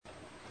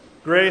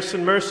Grace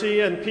and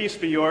mercy and peace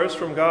be yours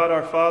from God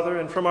our Father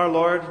and from our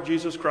Lord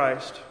Jesus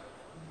Christ.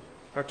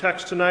 Our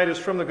text tonight is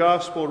from the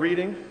Gospel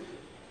reading,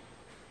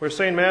 where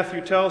St.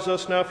 Matthew tells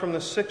us, now from the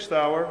 6th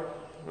hour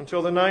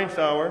until the 9th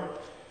hour,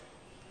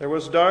 there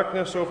was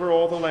darkness over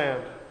all the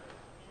land.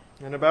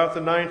 And about the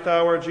 9th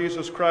hour,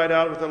 Jesus cried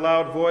out with a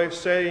loud voice,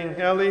 saying,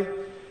 Eli,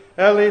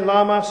 Eli,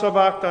 lama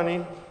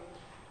sabachthani?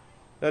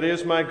 That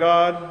is, my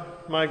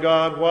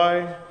God,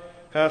 why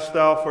hast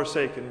thou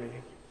forsaken me?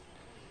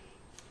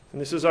 And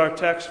this is our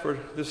text for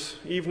this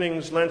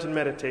evening's Lenten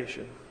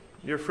meditation.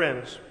 Dear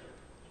friends,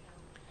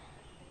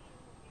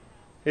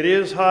 it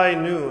is high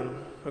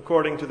noon,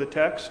 according to the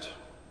text,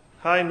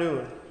 high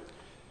noon.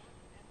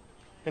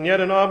 And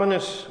yet an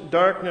ominous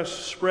darkness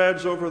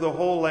spreads over the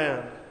whole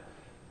land.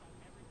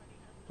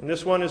 And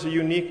this one is a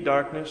unique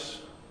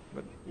darkness,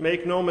 but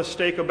make no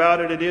mistake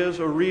about it, it is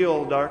a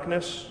real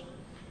darkness,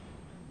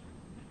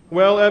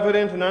 well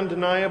evident and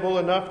undeniable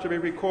enough to be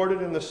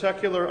recorded in the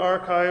secular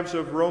archives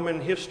of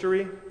Roman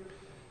history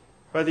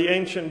by the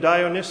ancient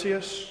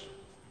Dionysius,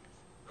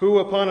 who,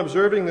 upon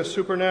observing the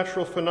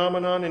supernatural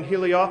phenomenon in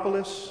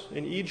Heliopolis,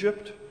 in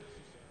Egypt,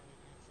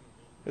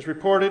 is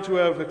reported to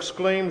have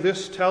exclaimed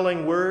this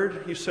telling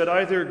word. He said,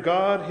 either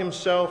God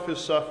himself is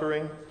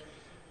suffering,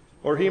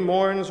 or he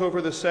mourns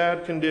over the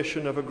sad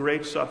condition of a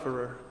great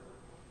sufferer.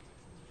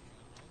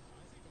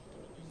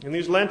 In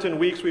these Lenten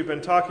weeks, we've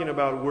been talking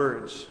about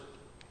words.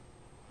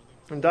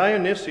 And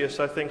Dionysius,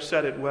 I think,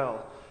 said it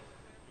well.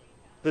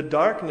 The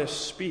darkness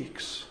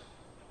speaks.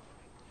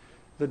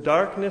 The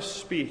darkness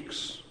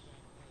speaks.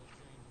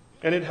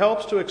 And it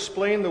helps to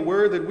explain the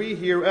word that we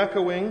hear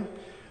echoing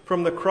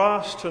from the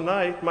cross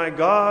tonight, my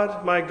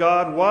God,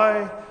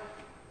 why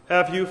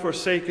have you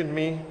forsaken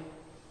me?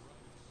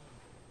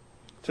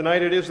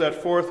 Tonight it is that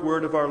fourth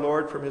word of our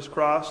Lord from his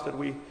cross that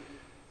we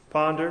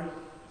ponder,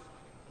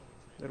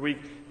 that we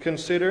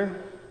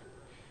consider,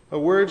 a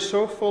word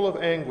so full of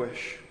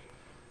anguish,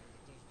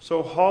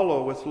 so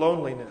hollow with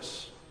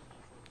loneliness.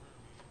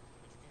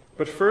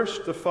 But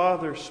first the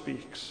Father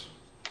speaks.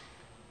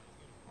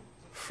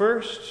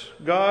 First,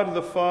 God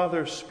the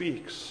Father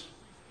speaks.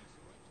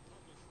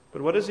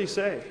 But what does he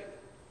say?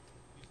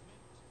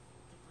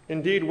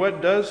 Indeed,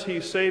 what does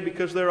he say?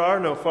 Because there are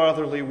no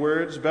fatherly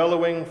words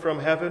bellowing from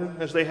heaven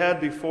as they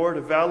had before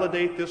to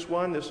validate this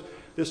one,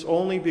 this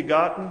only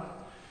begotten,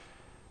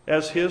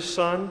 as his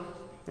Son.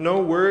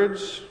 No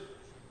words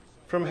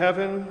from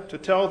heaven to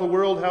tell the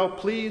world how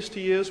pleased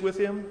he is with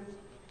him.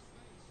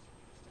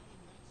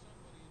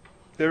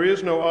 There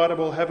is no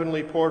audible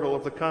heavenly portal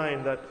of the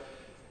kind that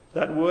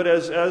would,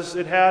 as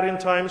it had in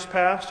times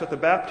past at the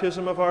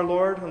baptism of our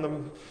Lord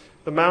on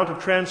the Mount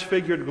of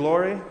Transfigured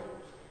Glory.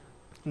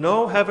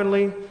 No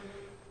heavenly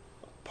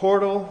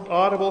portal,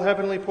 audible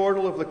heavenly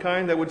portal of the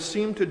kind that would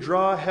seem to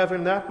draw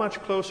heaven that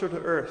much closer to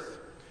earth,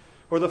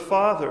 or the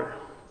Father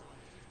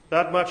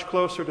that much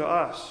closer to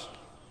us.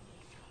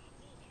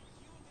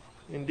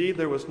 Indeed,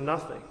 there was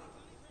nothing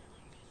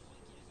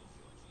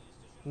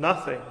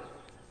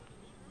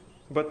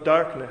but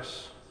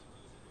darkness.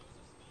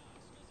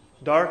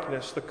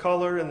 Darkness, the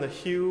color and the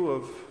hue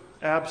of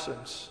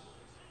absence.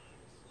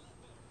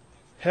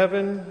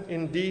 Heaven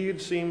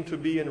indeed seemed to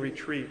be in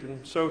retreat,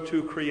 and so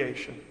too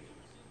creation.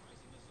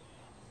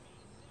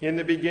 In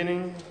the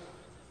beginning,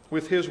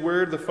 with his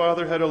word, the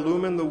Father had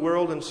illumined the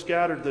world and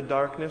scattered the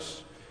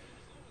darkness,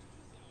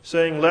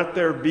 saying, let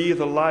there be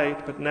the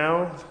light. But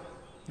now,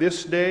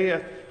 this day,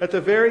 at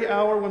the very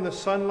hour when the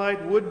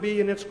sunlight would be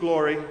in its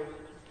glory,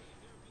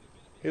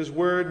 his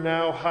word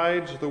now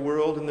hides the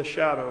world in the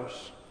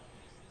shadows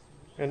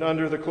and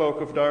under the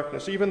cloak of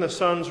darkness. Even the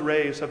sun's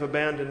rays have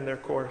abandoned their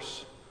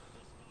course.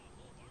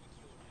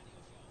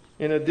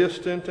 In a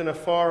distant and a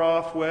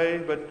far-off way,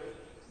 but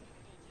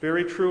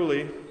very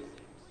truly,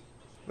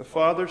 the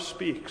Father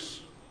speaks.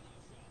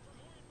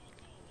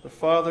 The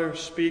Father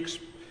speaks,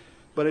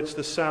 but it's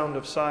the sound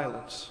of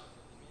silence.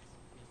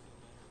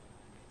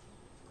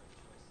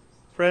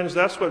 Friends,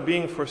 that's what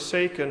being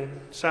forsaken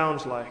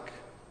sounds like.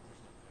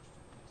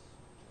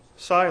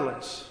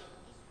 Silence.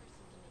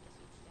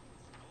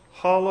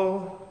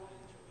 Hollow,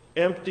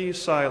 empty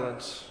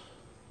silence.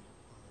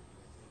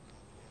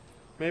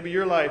 Maybe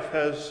your life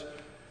has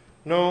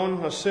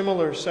known a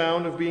similar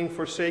sound of being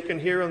forsaken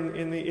here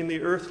in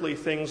the earthly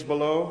things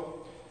below.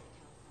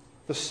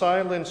 The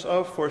silence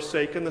of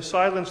forsaken, the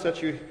silence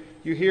that you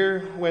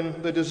hear when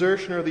the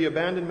desertion or the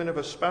abandonment of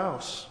a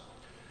spouse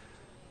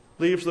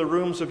leaves the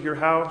rooms of your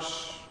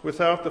house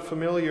without the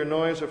familiar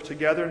noise of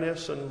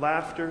togetherness and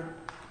laughter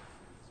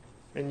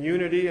and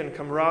unity and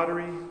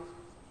camaraderie,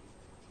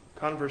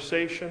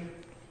 conversation.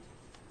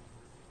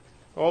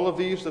 All of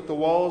these that the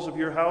walls of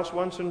your house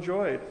once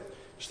enjoyed.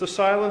 It's the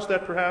silence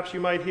that perhaps you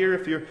might hear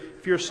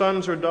if your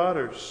sons or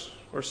daughters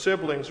or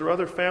siblings or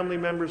other family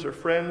members or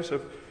friends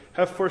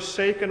have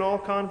forsaken all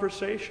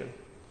conversation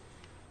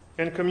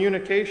and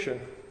communication,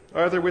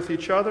 either with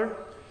each other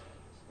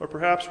or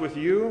perhaps with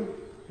you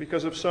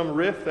because of some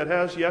rift that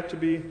has yet to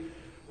be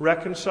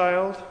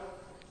reconciled.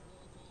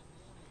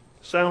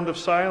 Sound of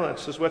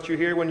silence is what you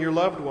hear when your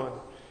loved one,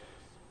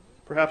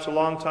 perhaps a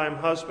longtime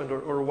husband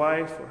or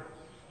wife, or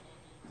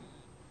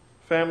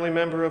family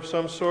member of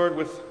some sort,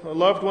 with a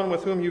loved one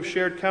with whom you've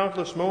shared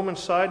countless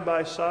moments side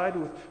by side,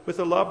 with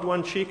a loved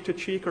one cheek to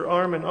cheek or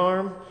arm in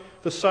arm.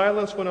 The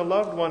silence when a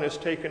loved one is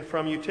taken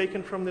from you,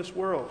 taken from this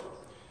world,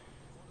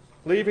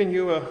 leaving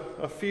you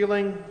a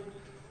feeling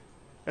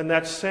and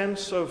that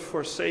sense of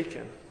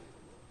forsaken.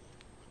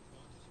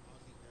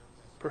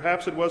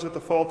 Perhaps it was at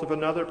the fault of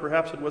another,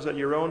 perhaps it was at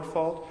your own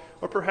fault,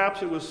 or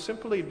perhaps it was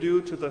simply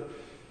due to the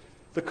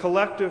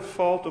collective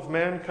fault of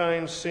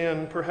mankind's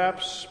sin.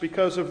 Perhaps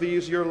because of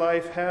these your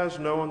life has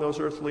known those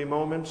earthly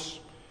moments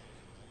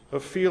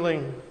of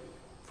feeling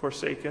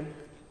forsaken.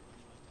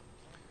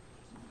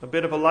 A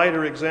bit of a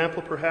lighter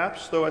example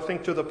perhaps, though I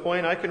think to the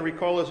point. I can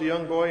recall as a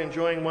young boy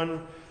enjoying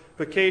one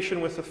vacation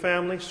with the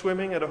family,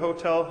 swimming at a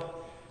hotel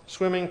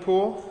swimming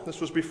pool.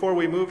 This was before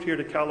we moved here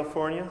to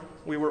California.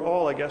 We were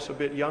all, I guess, a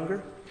bit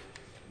younger.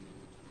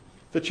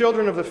 The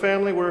children of the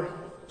family were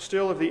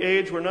still of the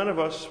age where none of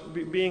us,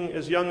 being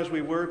as young as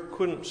we were,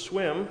 couldn't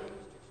swim.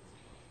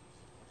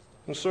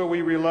 And so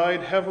we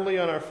relied heavily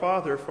on our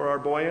father for our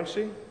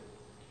buoyancy.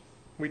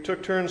 We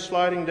took turns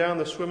sliding down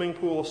the swimming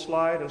pool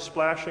slide and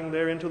splashing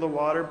there into the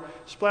water,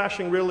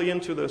 splashing really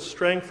into the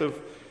strength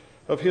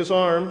of his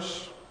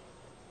arms,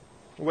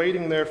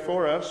 waiting there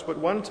for us. But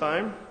one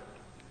time,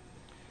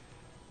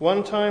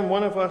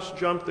 one of us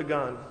jumped the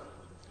gun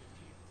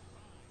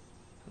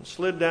and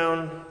slid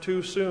down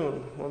too soon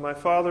when my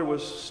father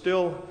was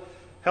still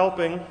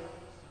helping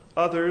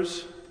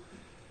others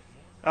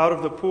out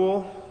of the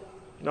pool.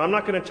 Now, I'm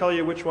not going to tell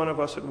you which one of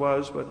us it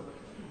was, but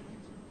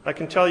I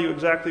can tell you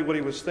exactly what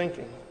he was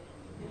thinking.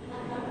 It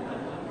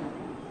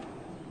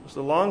was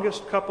the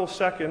longest couple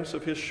seconds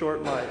of his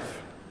short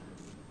life.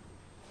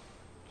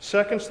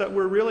 Seconds that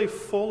were really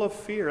full of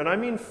fear. And I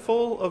mean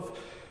full of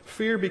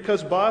fear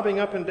because bobbing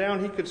up and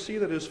down, he could see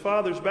that his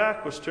father's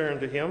back was turned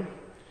to him.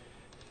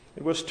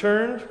 It was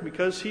turned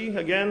because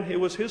it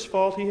was his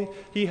fault.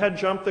 He had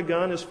jumped the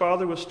gun. His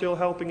father was still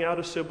helping out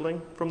a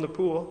sibling from the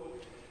pool.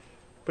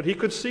 But he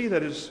could see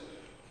that his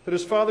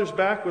father's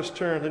back was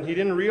turned, and he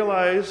didn't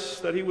realize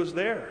that he was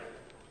there.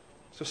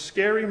 It's a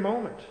scary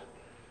moment.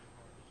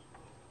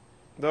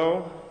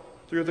 Though,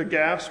 through the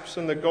gasps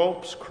and the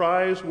gulps,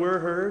 cries were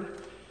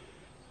heard,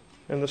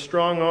 and the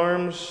strong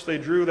arms, they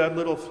drew that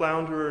little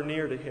flounderer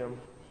near to him.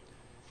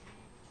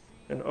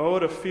 And oh,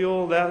 to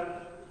feel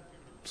that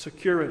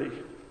security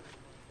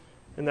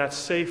and that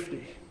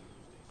safety.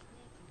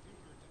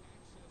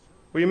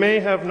 We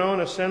may have known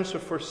a sense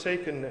of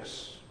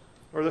forsakenness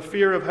or the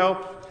fear of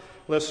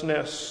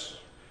helplessness,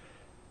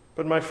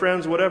 but my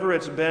friends, whatever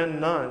it's been,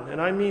 none,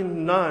 and I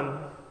mean none,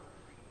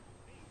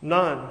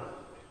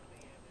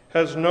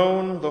 has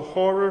known the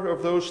horror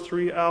of those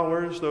 3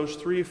 hours, those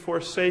 3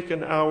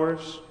 forsaken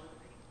hours,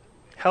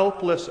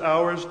 helpless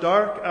hours,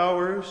 dark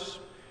hours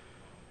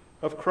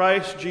of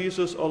Christ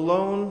Jesus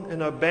alone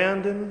and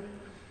abandoned,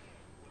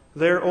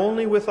 there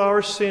only with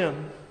our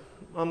sin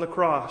on the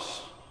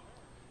cross.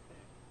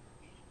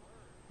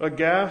 A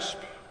gasp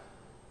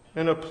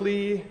and a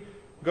plea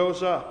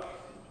goes up.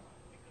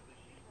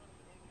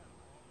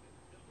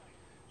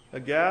 A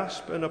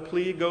gasp and a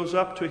plea goes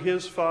up to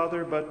his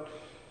Father,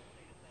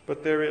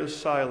 but there is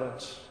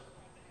silence.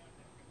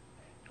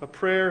 A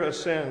prayer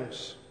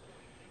ascends,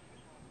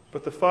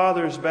 but the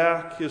Father's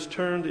back is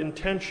turned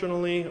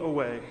intentionally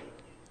away.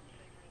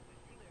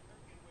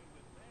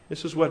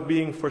 This is what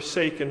being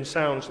forsaken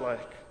sounds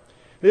like.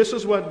 This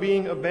is what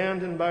being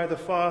abandoned by the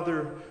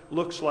Father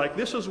looks like.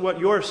 This is what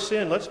your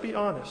sin, let's be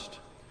honest,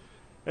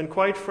 and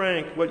quite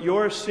frank, what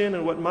your sin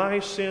and what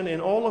my sin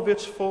in all of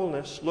its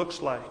fullness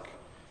looks like.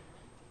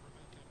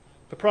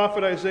 The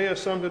prophet Isaiah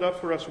summed it up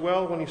for us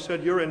well when he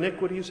said, "Your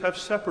iniquities have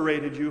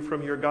separated you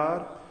from your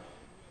God,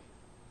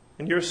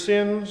 and your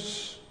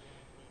sins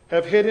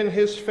have hidden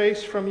his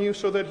face from you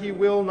so that he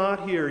will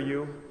not hear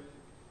you."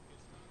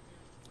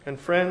 And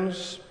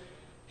friends,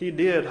 he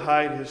did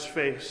hide his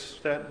face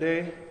that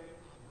day,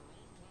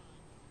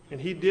 and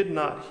he did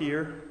not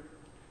hear.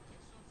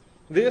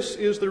 This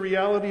is the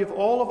reality of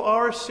all of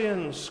our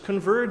sins,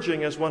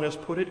 converging, as one has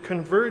put it,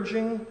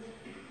 converging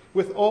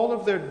with all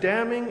of their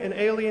damning and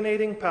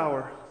alienating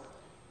power.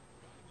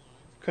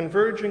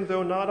 Converging,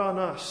 though not on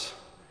us,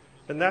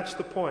 and that's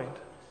the point.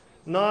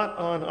 Not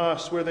on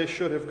us where they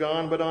should have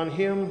gone, but on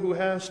him who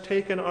has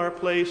taken our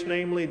place,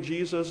 namely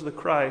Jesus the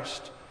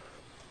Christ.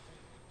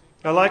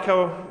 I like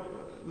how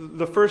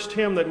the first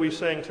hymn that we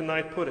sang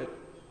tonight put it,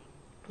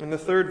 in the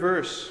 3rd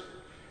verse.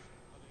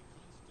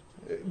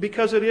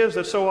 Because it is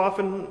that so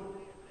often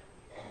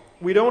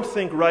we don't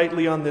think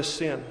rightly on this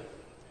sin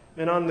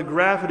and on the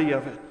gravity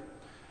of it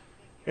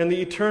and the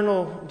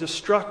eternal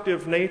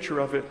destructive nature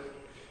of it.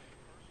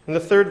 In the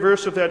 3rd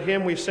verse of that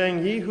hymn we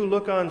sang, "Ye who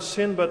look on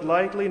sin but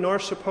lightly, nor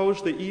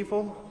suppose the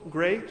evil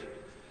great,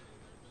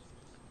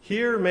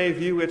 here may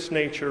view its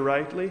nature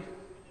rightly.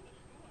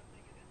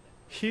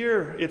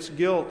 Here its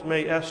guilt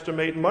may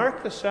estimate.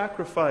 Mark the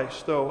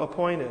sacrifice, though,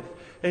 appointed,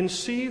 and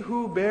see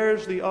who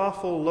bears the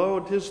awful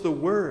load. 'Tis the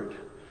Word,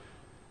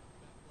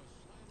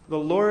 the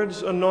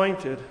Lord's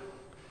anointed,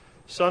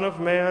 Son of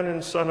man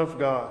and Son of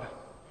God.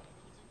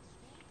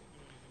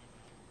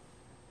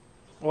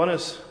 One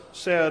has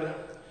said,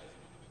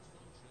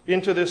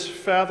 into this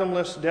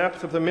fathomless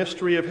depth of the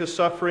mystery of his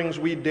sufferings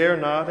we dare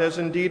not, as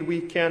indeed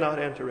we cannot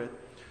enter it.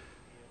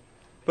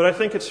 But I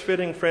think it's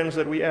fitting, friends,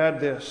 that we add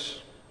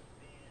this.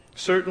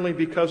 Certainly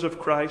because of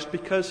Christ,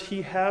 because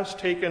he has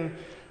taken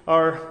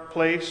our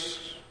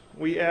place,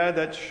 we add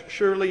that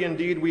surely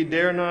indeed we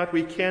dare not,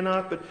 we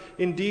cannot, but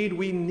indeed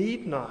we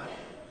need not.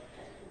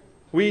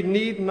 We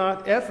need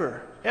not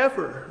ever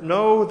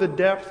know the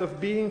depth of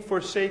being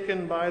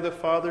forsaken by the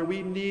Father.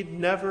 We need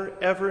never,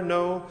 ever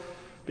know,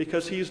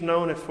 because he's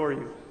known it for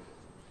you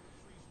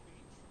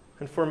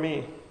and for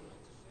me.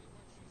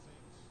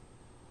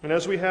 And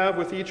as we have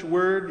with each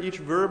word, each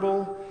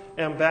verbal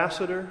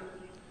ambassador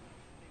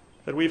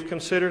that we've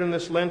considered in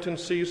this Lenten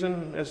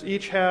season, as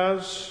each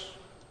has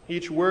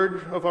each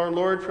word of our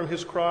Lord from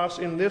his cross,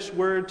 in this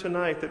word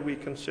tonight that we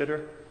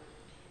consider,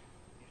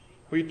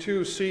 we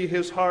too see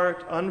his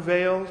heart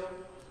unveiled,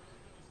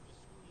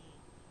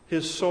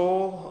 his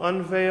soul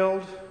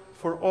unveiled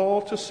for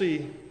all to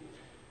see.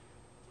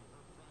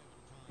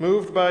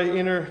 Moved by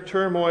inner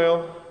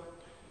turmoil,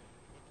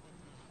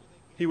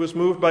 he was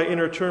moved by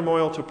inner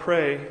turmoil to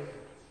pray,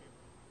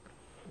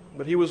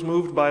 but he was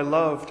moved by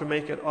love to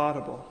make it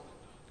audible.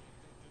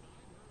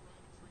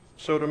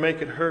 So to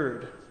make it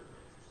heard.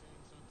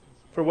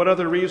 For what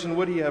other reason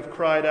would he have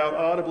cried out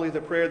audibly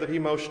the prayer that he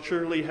most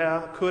surely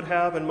could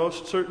have and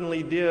most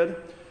certainly did?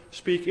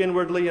 Speak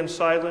inwardly and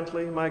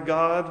silently, my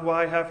God,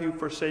 why have you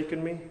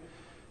forsaken me?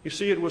 You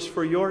see, it was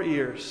for your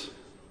ears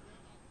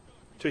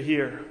to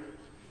hear,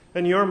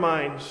 and your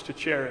minds to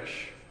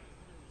cherish,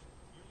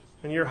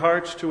 and your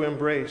hearts to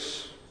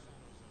embrace.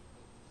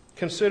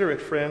 Consider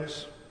it,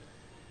 friends.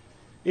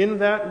 In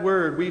that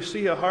word, we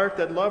see a heart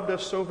that loved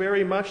us so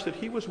very much that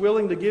he was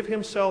willing to give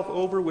himself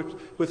over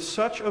with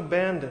such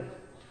abandon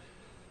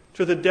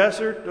to the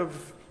desert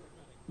of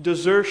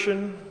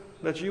desertion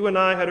that you and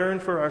I had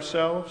earned for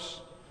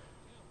ourselves.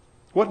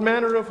 What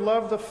manner of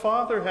love the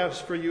Father has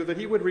for you, that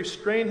he would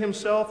restrain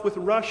himself with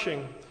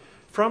rushing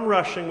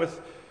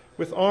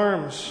with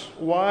arms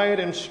wide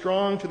and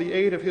strong to the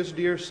aid of his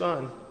dear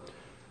Son.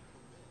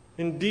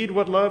 Indeed,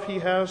 what love he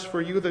has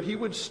for you, that he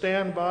would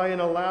stand by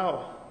and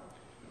allow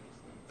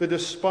the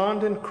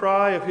despondent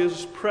cry of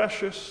his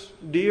precious,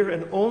 dear,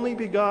 and only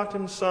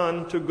begotten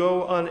Son to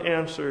go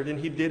unanswered, and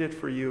he did it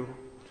for you.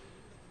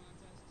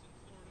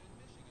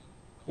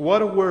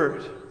 What a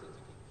word!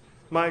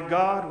 My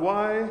God,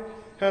 why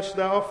hast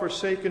thou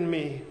forsaken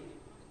me?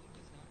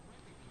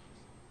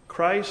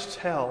 Christ's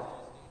hell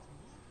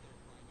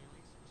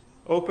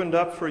opened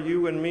up for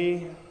you and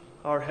me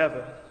our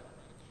heaven.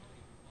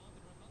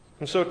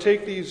 And so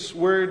take these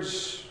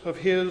words of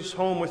his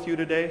home with you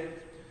today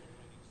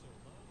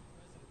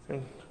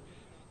and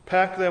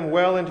pack them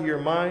well into your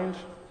mind,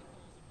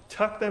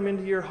 tuck them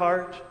into your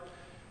heart,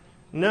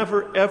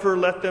 never ever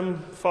let them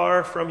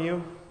far from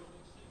you.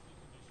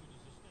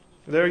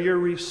 They're your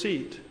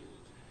receipt.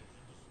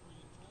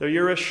 They're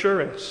your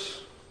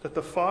assurance that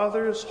the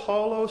Father's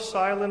hollow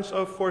silence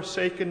of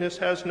forsakenness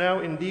has now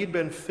indeed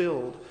been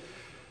filled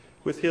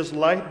with his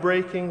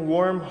light-breaking,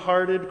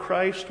 warm-hearted,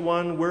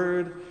 Christ-won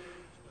word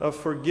of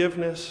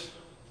forgiveness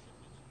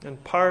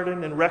and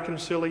pardon and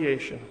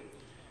reconciliation.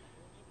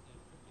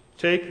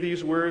 Take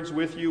these words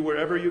with you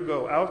wherever you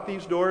go, out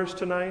these doors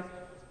tonight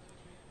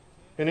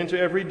and into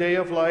every day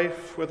of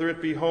life, whether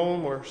it be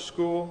home or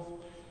school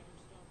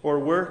or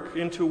work,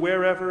 into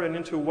wherever and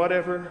into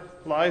whatever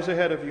lies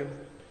ahead of you.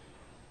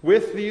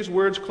 With these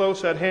words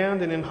close at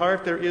hand and in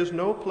heart, there is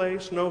no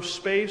place, no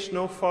space,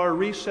 no far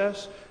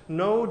recess,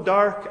 no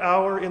dark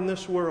hour in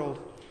this world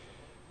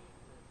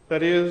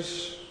that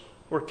is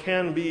or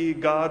can be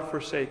God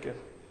forsaken.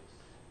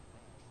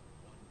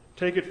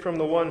 Take it from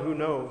the one who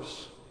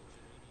knows,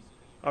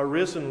 our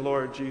risen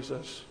Lord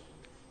Jesus,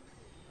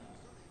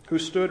 who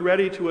stood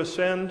ready to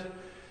ascend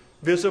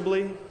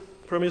visibly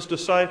from his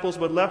disciples,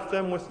 but left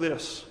them with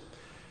this.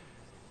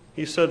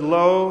 He said,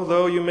 "Lo,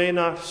 though you may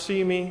not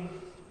see me,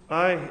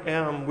 I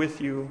am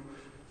with you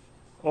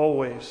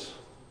always,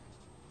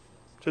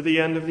 to the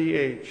end of the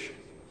age."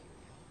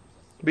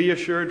 Be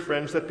assured,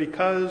 friends, that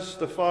because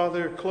the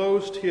Father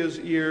closed his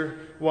ear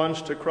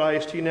once to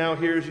Christ, he now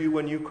hears you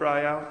when you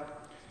cry out.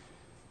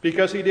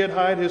 Because he did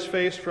hide his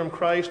face from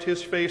Christ,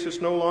 his face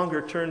is no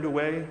longer turned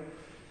away,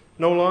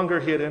 no longer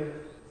hidden,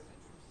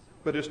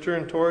 but is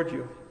turned toward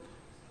you.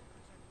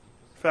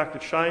 In fact,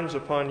 it shines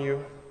upon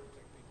you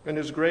and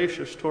is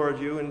gracious toward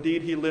you.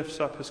 Indeed, he lifts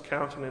up his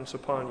countenance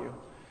upon you.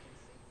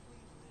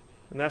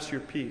 And that's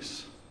your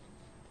peace.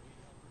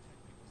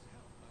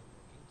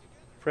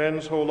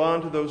 Friends, hold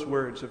on to those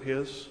words of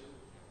his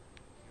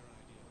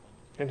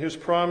and his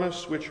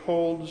promise, which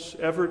holds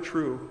ever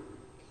true.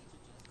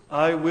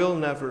 I will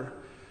never,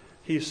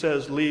 he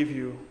says, leave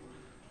you,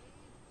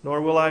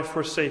 nor will I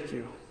forsake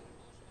you.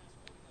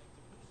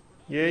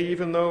 Yea,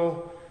 even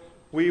though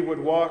we would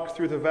walk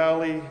through the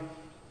valley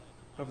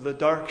of the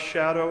dark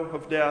shadow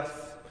of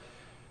death,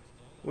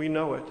 we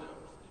know it.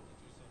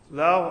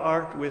 Thou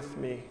art with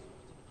me.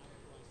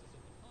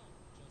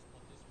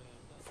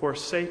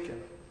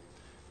 forsaken.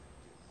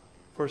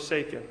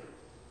 Forsaken.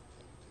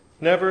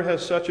 Never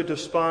has such a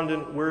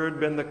despondent word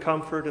been the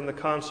comfort and the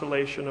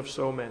consolation of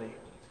so many.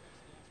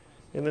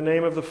 In the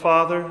name of the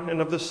Father,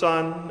 and of the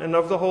Son, and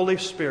of the Holy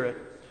Spirit.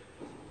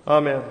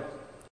 Amen.